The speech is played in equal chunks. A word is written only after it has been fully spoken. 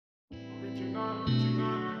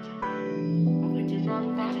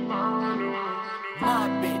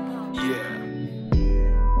Yeah.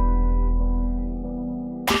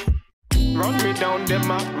 Run me down, them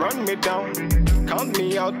run me down. Count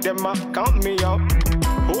me out, them count me out.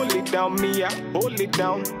 Hold it down, me hold it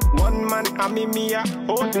down. One man, me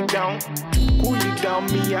hold it down. Cool it down,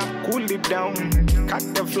 me cool it down. Catch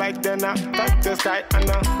the flight, then touch the sky, and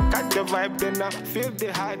catch the vibe, then feel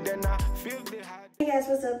the high, then feel the high. Hey guys,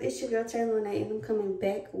 what's up? It's your girl Taylor, and I am coming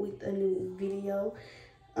back with a new video.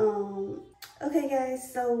 Okay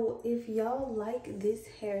guys, so if y'all like this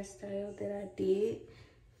hairstyle that I did,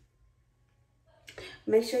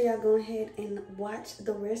 make sure y'all go ahead and watch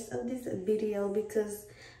the rest of this video, because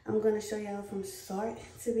I'm gonna show y'all from start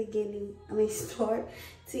to beginning, start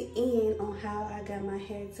to end on how I got my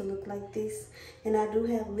hair to look like this. And I do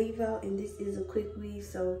have leave out, and this is a quick weave,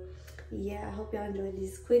 so yeah, I hope y'all enjoyed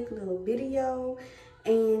this quick little video.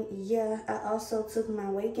 And yeah, I also took my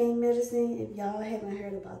weight gain medicine. If y'all haven't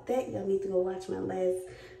heard about that, y'all need to go watch my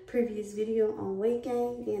previous video on weight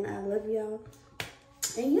gain. And I love y'all.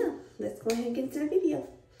 And yeah, let's go ahead and get into the video.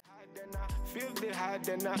 Feel the high,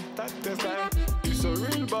 then touch the sky. It's a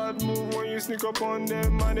real bad move when you sneak up on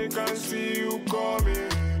them and they can see you coming.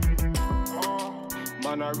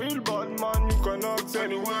 Man, a real bad man, you cannot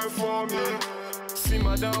anywhere for me.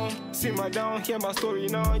 Simmer down, hear my story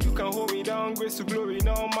now. You can hold me down, grace to glory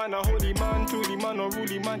now. Man, a holy man, truly man, a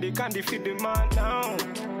ruly man. They can't defeat the man now.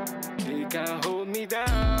 They can't hold me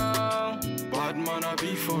down. Bad man, I'll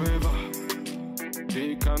be forever.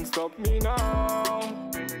 They can't stop me now.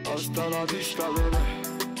 Hasta la vista, baby.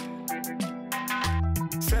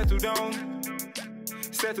 Settle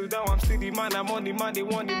down, I'm still the man, I'm on the man. They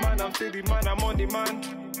want the man, I'm still the man, I'm on the man.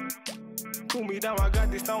 Pull me down, I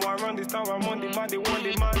got this town, I run this town, I'm on the man, they want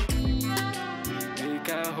the man. They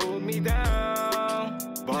can't hold me down.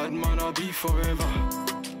 Bad man, I'll be forever.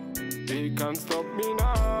 They can't stop me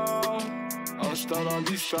now. Hasta la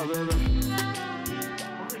vista, baby.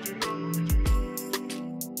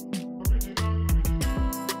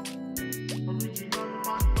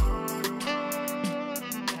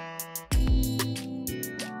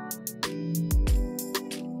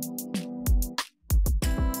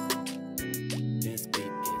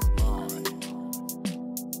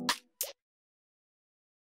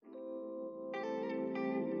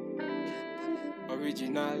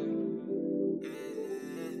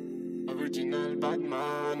 Original bad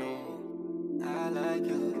man, oh. I like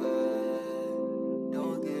your vibe.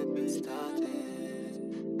 Don't get me started.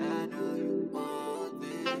 I know you want me.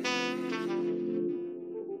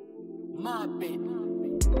 My baby.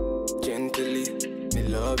 Gently, me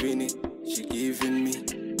loving it. She giving me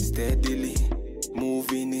steadily.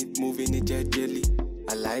 Moving it gently.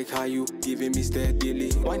 I like how you giving me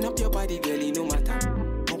steadily. Wind up your body, girlie, no matter,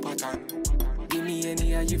 no pattern. Give me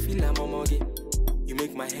any how you feel, I'm a muggy. You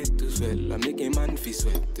make my head to swell, I make a man feel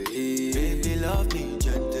sweat. Hey. Baby, love me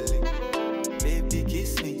gently. Baby,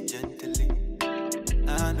 kiss me gently.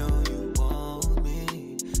 I know you want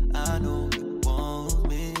me. I know you want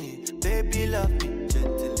me. Baby, love me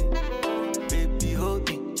gently. Baby, hold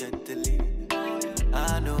me gently.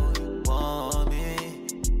 I know you want me.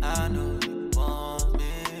 I know you want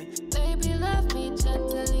me. Baby, love me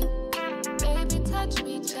gently. Baby, touch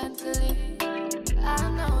me gently. I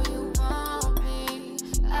know you want me.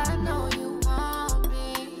 I know you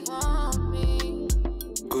want me.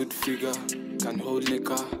 Good figure, can hold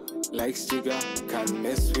liquor. Like cigar, can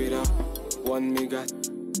mess with her. One me got,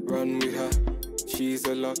 run with her. She's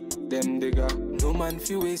a lot, them digger. No man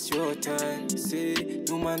fi waste your time. Say,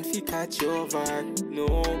 no man fi catch your vibe.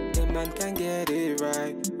 No, them man can get it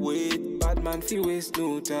right. Wait, bad man fi waste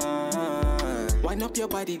no time. Wind up your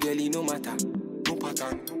body, girlie, no matter, no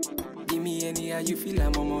pattern. Give me any how you feel,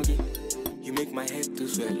 I'm a muggy. You make my head to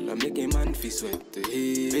swell, I make a man feel sweat.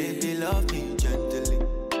 Hey. Baby, love me gently.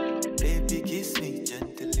 Baby, kiss me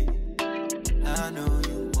gently. I know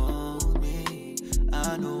you want me.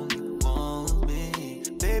 I know you want me.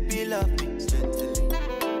 Baby, love me gently.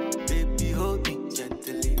 Baby, hold me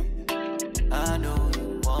gently. I know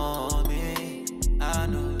you want me. I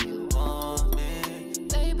know you want me.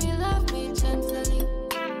 Baby, love me gently.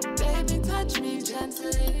 Baby, touch me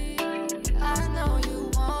gently. I know you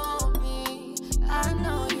want me. I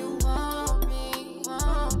know you want me.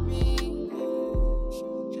 Want me.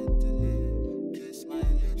 So gently, kiss my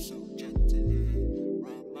lips so gently.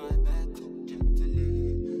 Rub my back so gently.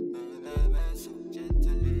 Rub my back so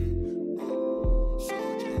gently.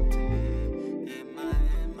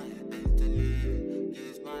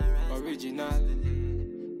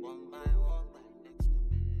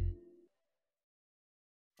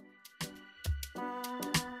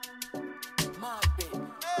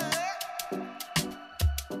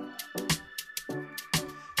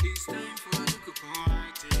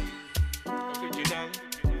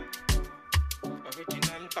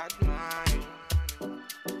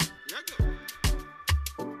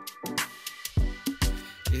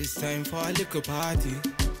 It's time for a little party.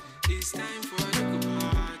 It's time for a little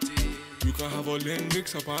party. You can have all them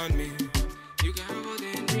drinks upon me. You can have all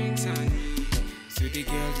them drinks on me. See the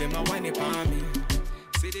girls, them a whine upon me.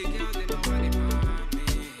 See the girls, them a whine upon me.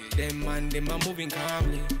 Them man, them a moving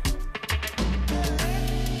calmly.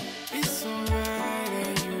 It's alright,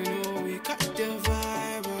 and you know we got the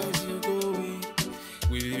vibe as you going.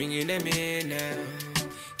 We bringing them in now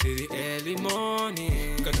till the early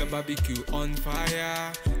morning. Got the barbecue on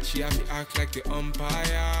fire. She have to act like the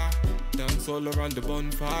umpire. Dance all around the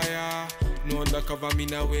bonfire. No undercover, me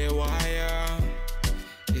now wear wire.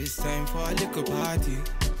 It's time for a little party.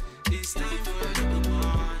 It's time for a little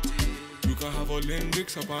party. You can have all them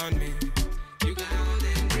drinks upon me. You can have all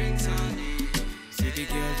them drinks on me. See the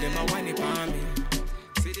girls, them a whine upon me.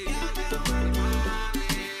 See the girls, them a whine upon me.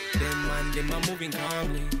 Them man, them a moving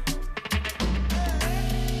calmly.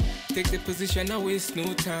 Take the position, now waste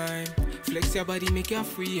no time. Flex your body, make you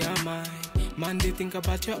free your mind. Man, they think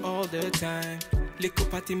about you all the time. Lick up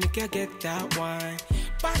party, make you get that wine.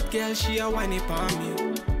 Bad girl, she a whine upon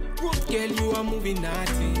me. Good girl, you are moving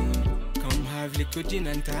naughty. Come have liquid gin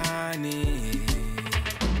and tonic.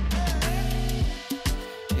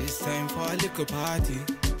 It's time for a little party.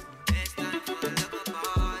 It's time for a little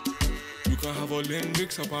party. You can have all them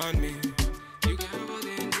drinks upon me. You can have all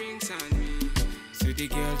them drinks on me. See the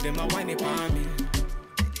girls, them a whine upon me.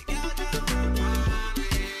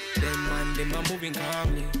 Them man, them a moving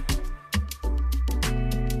calmly.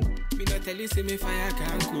 Me not tell you, say me fire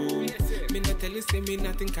can't cool. Me not tell you, say me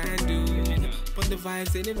nothing can do. Pon the vibes,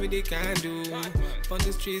 say nobody can do. Pon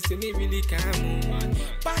the streets, say me really can move.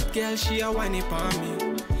 Bad girl, she a whine upon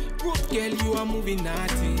me. Good girl, you are moving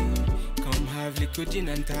naughty. Come have liquid gin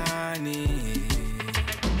and tonic.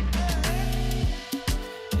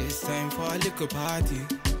 It's time for a little party.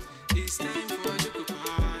 It's time for a little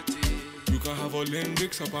party. You can have all them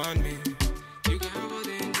drinks upon me. You can have all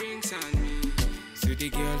them drinks on me. See the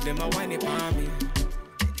girls, them a whine upon me.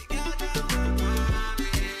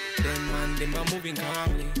 Them man, them a moving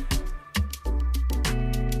calmly.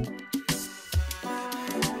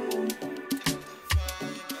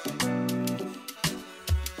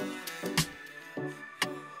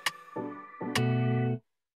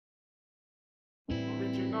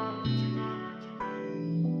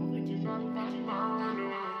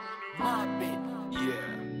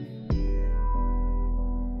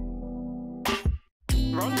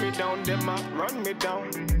 Run me down, them a run me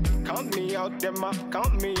down. Count me out, them a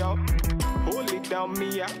count me out. Hold it down,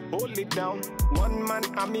 me a hold it down. One man,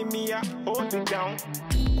 me a hold it down.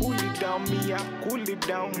 Cool it down, me a cool it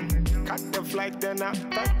down. Catch the flight, then I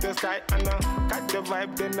touch the sky, and I catch the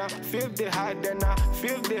vibe, then I feel the high, then I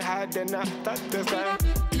feel the high, then I touch the sky.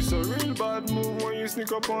 It's a real bad move when you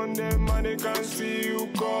sneak up on them and they can't see you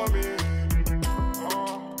coming.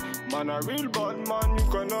 Man, a real bad man, you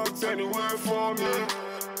cannot anywhere for me.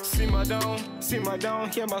 Simmer down,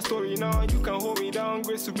 hear my story now. You can hold me down,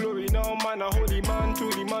 grace to glory now. Man, a holy man,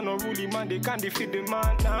 truly man, a ruly man. They can't defeat the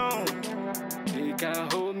man now. They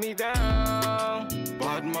can't hold me down.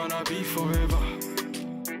 Bad man, I'll be forever.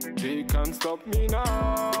 They can't stop me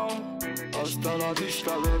now. Hasta la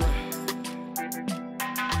vista, baby.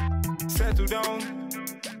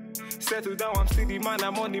 Settle down, I'm still the man,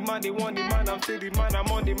 I'm on the man. They want the man, I'm still the man,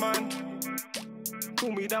 I'm on the man.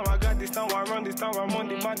 Pull me down, I got this town, I run this town, I'm on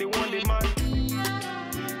the man, they want the man.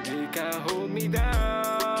 They can't hold me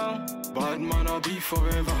down. Bad man, I'll be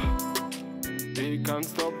forever. They can't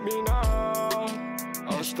stop me now.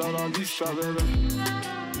 Hasta la vista, baby.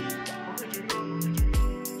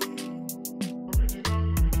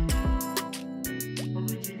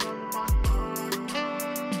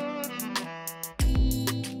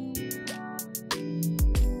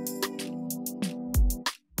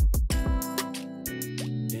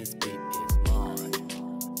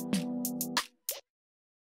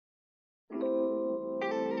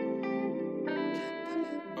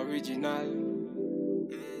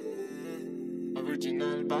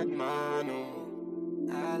 Original bad man,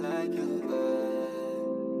 oh. I like your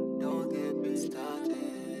vibe. Don't get me started.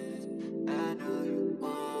 I know you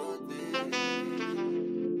want me.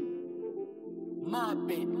 My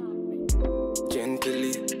baby.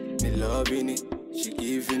 Gently, me loving it. She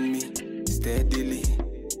giving me steadily.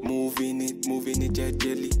 Moving it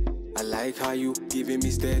gently. I like how you giving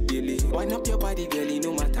me steadily. Wind up your body, girlie,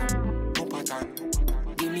 no matter, no pattern.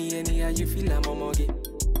 Give me any how you feel, I'm a muggy.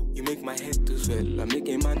 You make my head to swell, I make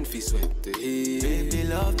a man feel sweat. Hey. Baby,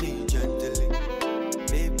 love me gently.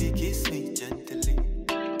 Baby, kiss me gently.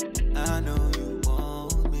 I know you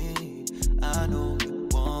want me. I know you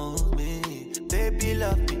want me. Baby,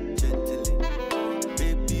 love me gently.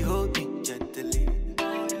 Baby, hold me gently.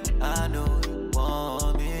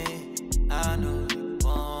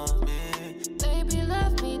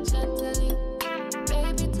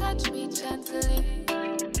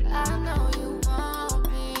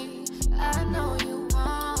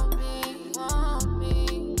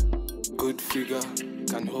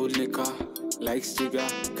 like Stiga,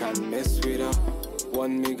 can't mess with her.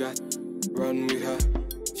 One me got, run with her.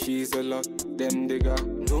 She's a lot, them digger.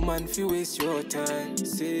 No man fi waste your time.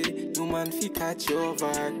 Say, no man fi catch your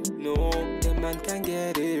vibe. No, them man can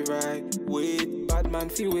get it right. Wait, bad man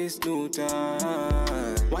fi waste no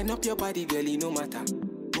time. Wind up your body, girlie, no matter.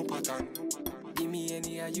 No pattern. Give me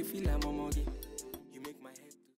any how you feel, I'm on.